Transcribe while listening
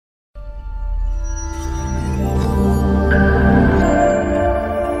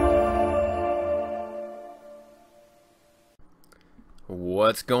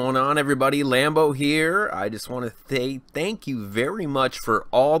What's going on, everybody? Lambo here. I just want to say thank you very much for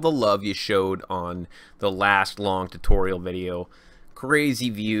all the love you showed on the last long tutorial video. Crazy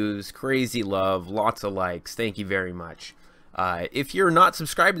views, crazy love, lots of likes. Thank you very much. If you're not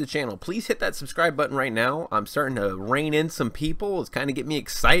subscribed to the channel, please hit that subscribe button right now. I'm starting to rein in some people. It's kind of getting me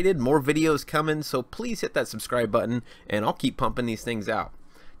excited. More videos coming, so please hit that subscribe button, and I'll keep pumping these things out.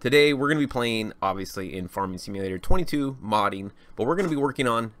 Today we're going to be playing, obviously, in Farming Simulator 22 modding, but we're going to be working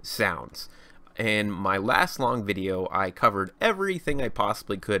on sounds. In my last long video, I covered everything I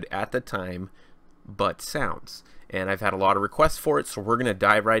possibly could at the time but sounds, and I've had a lot of requests for it, so we're going to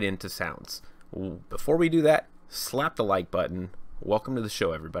dive right into sounds. Before we do that, slap the like button. Welcome to the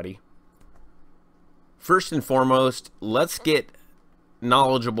show, everybody. First and foremost, let's get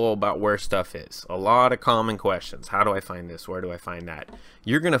knowledgeable about where stuff is. A lot of common questions. How do I find this? Where do I find that?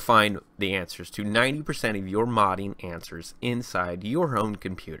 You're going to find the answers to 90% of your modding answers inside your own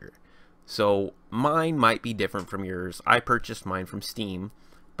computer. So mine might be different from yours. I purchased mine from Steam,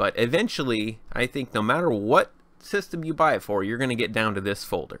 but eventually I think no matter what system you buy it for, you're going to get down to this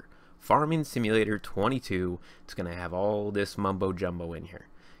folder. Farming Simulator 22. It's going to have all this mumbo jumbo in here.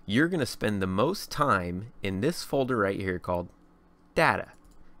 You're going to spend the most time in this folder right here called data.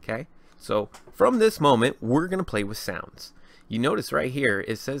 Okay, so from this moment we're going to play with sounds. You notice right here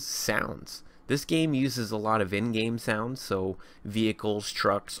it says sounds. This game uses a lot of in-game sounds, so vehicles,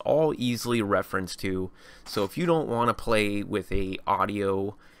 trucks, all easily referenced to. So if you don't want to play with a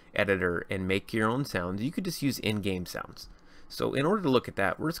audio editor and make your own sounds, you could just use in-game sounds. So in order to look at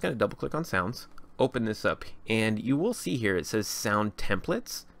that, we're just going to double click on sounds, open this up, and you will see here it says sound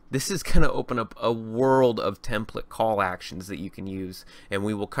templates. This is going to open up a world of template call actions that you can use, and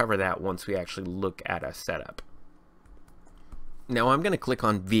we will cover that once we actually look at a setup. Now I'm going to click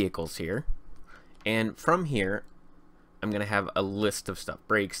on vehicles here, and from here I'm going to have a list of stuff.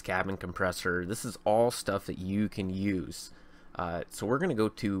 Brakes, cabin, compressor. This is all stuff that you can use. So we're going to go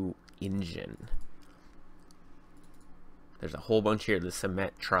to engine. There's a whole bunch here, the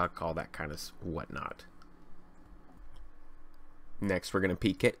cement truck, all that kind of whatnot. Next, we're going to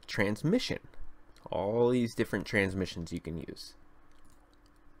peek at transmission. All these different transmissions you can use.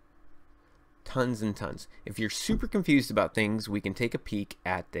 Tons and tons. If you're super confused about things, we can take a peek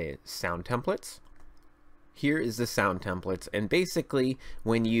at the sound templates. Here is the sound templates, and basically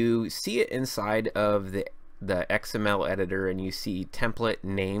when you see it inside of the XML editor and you see template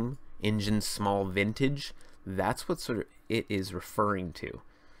name, engine small vintage, that's what sort of it is referring to.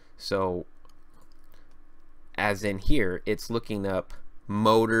 So as in here, it's looking up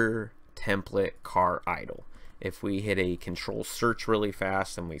motor template car idle. If we hit a control search really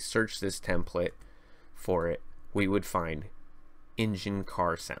fast and we search this template for it, we would find engine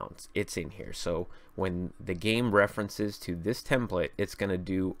car sounds. It's in here. So when the game references to this template, it's going to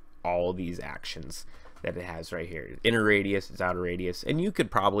do all these actions that it has right here. Inner radius, it's outer radius, and you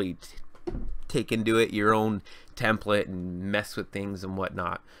could probably take and do it your own template and mess with things and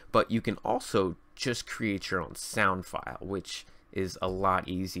whatnot, but you can also just create your own sound file, which is a lot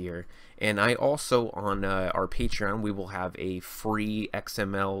easier. And I also, on our Patreon, we will have a free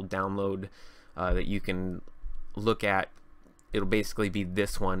XML download that you can look at. It'll basically be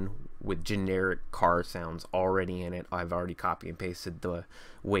this one with generic car sounds already in it. I've already copy and pasted the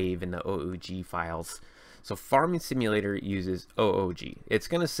WAV and the OOG files. So Farming Simulator uses OOG. It's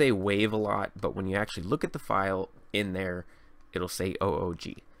going to say WAV a lot, but when you actually look at the file in there, it'll say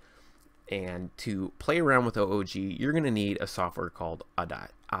OOG. And to play around with OOG, you're going to need a software called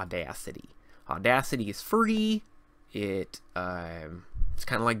Audacity. Audacity is free. It's kind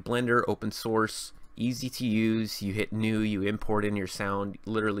of like Blender, open source, easy to use. You hit new, you import in your sound.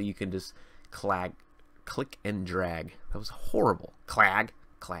 Literally, you can just click and drag. That was horrible. Click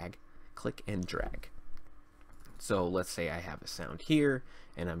and drag. So let's say I have a sound here,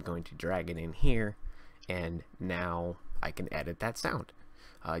 and I'm going to drag it in here, and now I can edit that sound.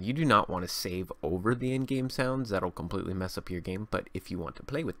 You do not want to save over the in-game sounds. That'll completely mess up your game, but if you want to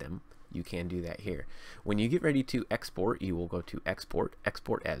play with them, you can do that here. When you get ready to export, you will go to export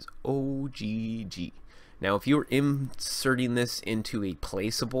as OGG. Now if you're inserting this into a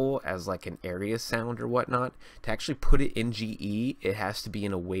placeable as like an area sound or whatnot, to actually put it in GE, it has to be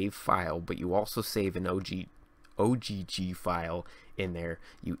in a WAV file, but you also save an OGG file in there.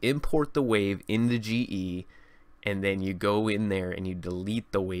 You import the WAV into GE, and then you go in there and you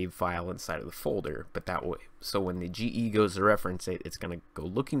delete the WAV file inside of the folder. But that way, so when the GE goes to reference it, it's going to go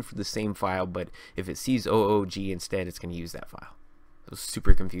looking for the same file, but if it sees OOG instead, it's going to use that file. It was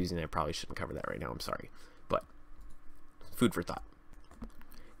super confusing. I probably shouldn't cover that right now. I'm sorry, but food for thought.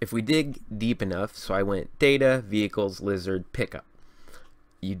 If we dig deep enough, so I went data, vehicles, lizard, pickup.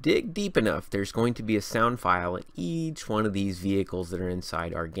 you dig deep enough, there's going to be a sound file in each one of these vehicles that are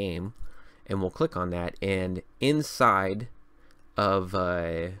inside our game, and we'll click on that, and inside of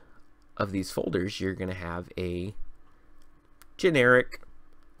these folders you're going to have a generic.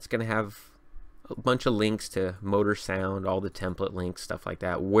 It's going to have a bunch of links to motor sound, all the template links, stuff like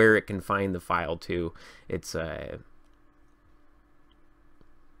that, where it can find the file to. It's going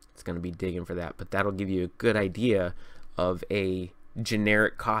to be digging for that, but that'll give you a good idea of a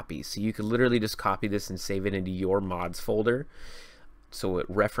generic copy. So you could literally just copy this and save it into your mods folder so it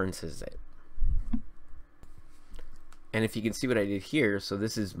references it. And if you can see what I did here, so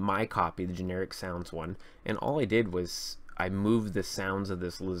this is my copy, the generic sounds one, and all I did was I moved the sounds of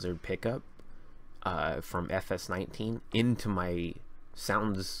this lizard pickup from FS19 into my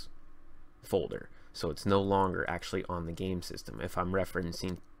sounds folder, so it's no longer actually on the game system. If I'm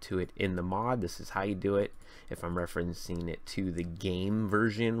referencing to it in the mod, this is how you do it. If I'm referencing it to the game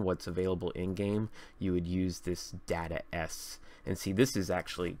version, what's available in game, you would use this data S. And see, this is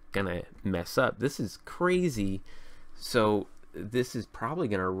actually gonna mess up. This is crazy. So this is probably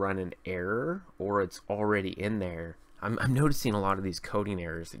gonna run an error, or it's already in there. I'm noticing a lot of these coding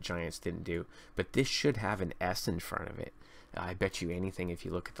errors that Giants didn't do, but this should have an S in front of it. I bet you anything, if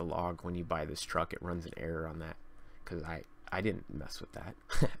you look at the log when you buy this truck, it runs an error on that, because I didn't mess with that.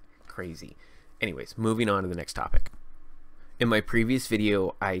 Crazy. Anyways, moving on to the next topic. In my previous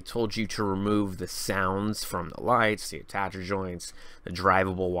video, I told you to remove the sounds from the lights, the attacher joints, the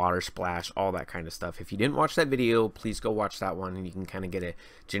drivable water splash, all that kind of stuff. If you didn't watch that video, please go watch that one, and you can kind of get a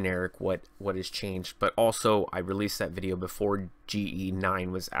generic what has changed. But also, I released that video before GE9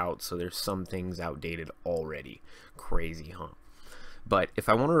 was out, so there's some things outdated already. Crazy, huh? But if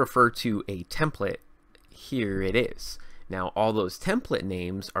I want to refer to a template, here it is. Now, all those template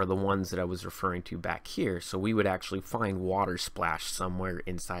names are the ones that I was referring to back here, so we would actually find water splash somewhere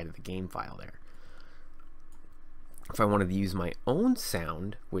inside of the game file there. If I wanted to use my own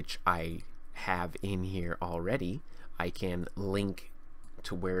sound, which I have in here already, I can link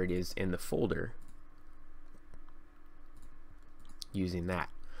to where it is in the folder using that.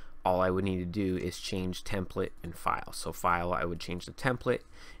 All I would need to do is change template and file. So file, I would change the template,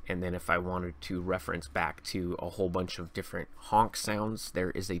 and then if I wanted to reference back to a whole bunch of different honk sounds,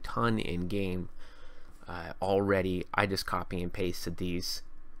 there is a ton in game already. I just copy and pasted these.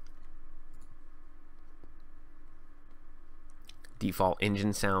 Default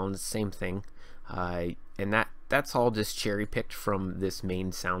engine sounds, same thing, and that's all just cherry picked from this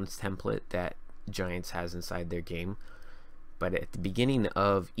main sounds template that Giants has inside their game. But at the beginning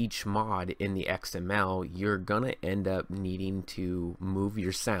of each mod in the XML, you're gonna end up needing to move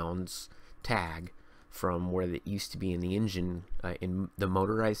your sounds tag from where it used to be in the engine, in the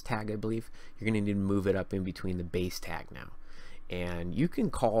motorized tag, I believe. You're gonna need to move it up in between the base tag now. And you can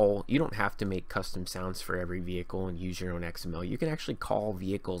call, you don't have to make custom sounds for every vehicle and use your own XML. You can actually call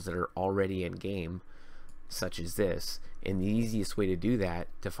vehicles that are already in game, such as this. And the easiest way to do that,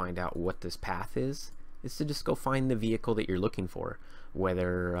 to find out what this path is to just go find the vehicle that you're looking for,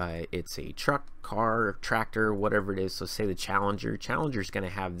 whether it's a truck, car, tractor, whatever it is. So say the Challenger. Challenger's going to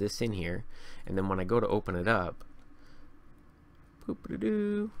have this in here, and then when I go to open it up,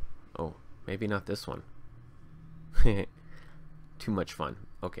 oh, maybe not this one. Too much fun.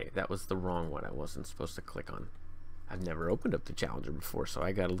 Okay, that was the wrong one. I wasn't supposed to click on. I've never opened up the Challenger before, so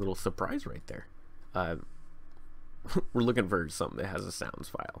I got a little surprise right there. We're looking for something that has a sounds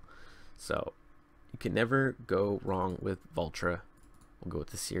file. So you can never go wrong with Vultra. We'll go with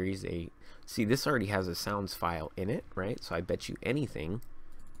the Series 8. See, this already has a sounds file in it, right? So I bet you anything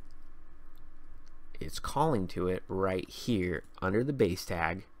it's calling to it right here under the base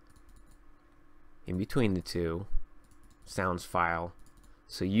tag, in between the two, sounds file.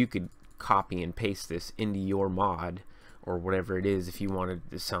 So you could copy and paste this into your mod or whatever it is if you wanted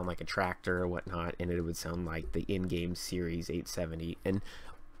to sound like a tractor or whatnot, and it would sound like the in-game Series 870. And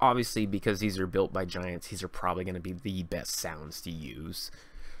obviously, because these are built by Giants, these are probably going to be the best sounds to use.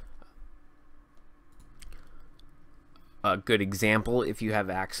 A good example, if you have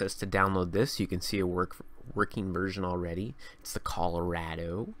access to download this, you can see a working version already. It's the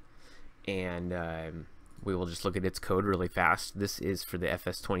Colorado, and we will just look at its code really fast. This is for the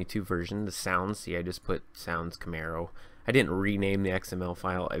FS22 version. The sounds, see, I just put sounds Camaro. I didn't rename the XML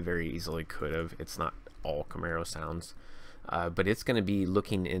file. I very easily could have. It's not all Camaro sounds. But it's going to be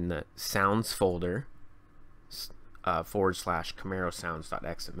looking in the sounds folder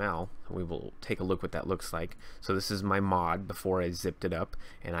 /CamaroSounds.xml. We will take a look what that looks like. So this is my mod before I zipped it up,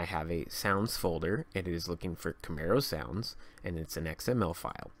 and I have a sounds folder. It is looking for Camaro Sounds, and it's an XML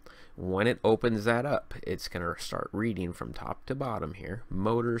file. When it opens that up, it's going to start reading from top to bottom here.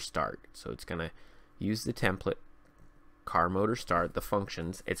 Motor start. So it's going to use the template, car motor start, the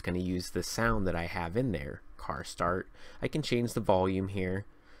functions. It's going to use the sound that I have in there, car start. I can change the volume here.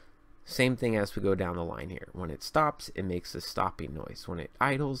 Same thing as we go down the line here. When it stops, it makes a stopping noise. When it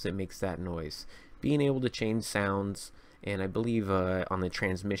idles, it makes that noise. Being able to change sounds, and I believe on the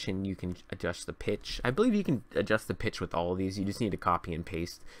transmission you can adjust the pitch. I believe you can adjust the pitch with all of these. You just need to copy and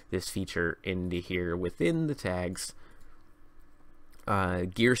paste this feature into here within the tags.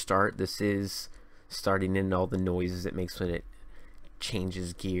 Gear start, this is starting in all the noises it makes when it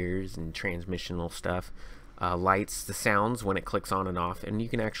changes gears and transmissional stuff. Lights, the sounds when it clicks on and off, and you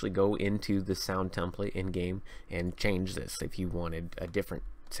can actually go into the sound template in game and change this if you wanted a different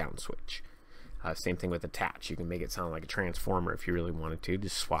sound switch. Same thing with attach. You can make it sound like a transformer if you really wanted to,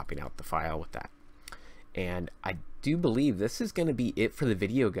 just swapping out the file with that. And I do believe this is going to be it for the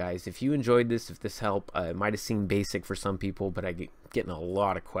video, guys. If you enjoyed this, if this helped, it might have seemed basic for some people, but I get getting a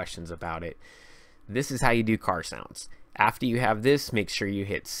lot of questions about it. This is how you do car sounds. After you have this, make sure you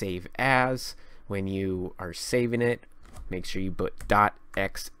hit save as. When you are saving it, make sure you put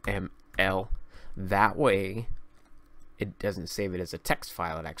 .xml. That way it doesn't save it as a text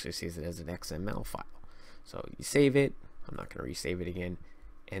file, it actually saves it as an XML file. So you save it. I'm not going to resave it again.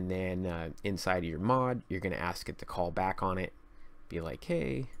 And then inside of your mod, you're going to ask it to call back on it. Be like,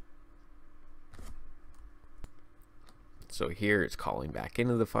 hey. So here it's calling back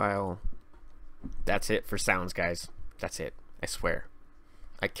into the file. That's it for sounds, guys. That's it. I swear.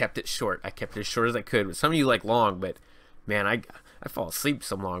 I kept it short. I kept it as short as I could. Some of you like long, but man, I fall asleep to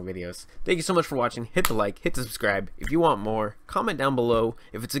some long videos. Thank you so much for watching. Hit the like, hit the subscribe. If you want more, comment down below.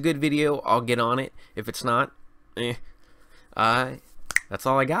 If it's a good video, I'll get on it. If it's not, that's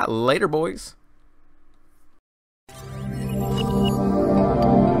all I got. Later, boys.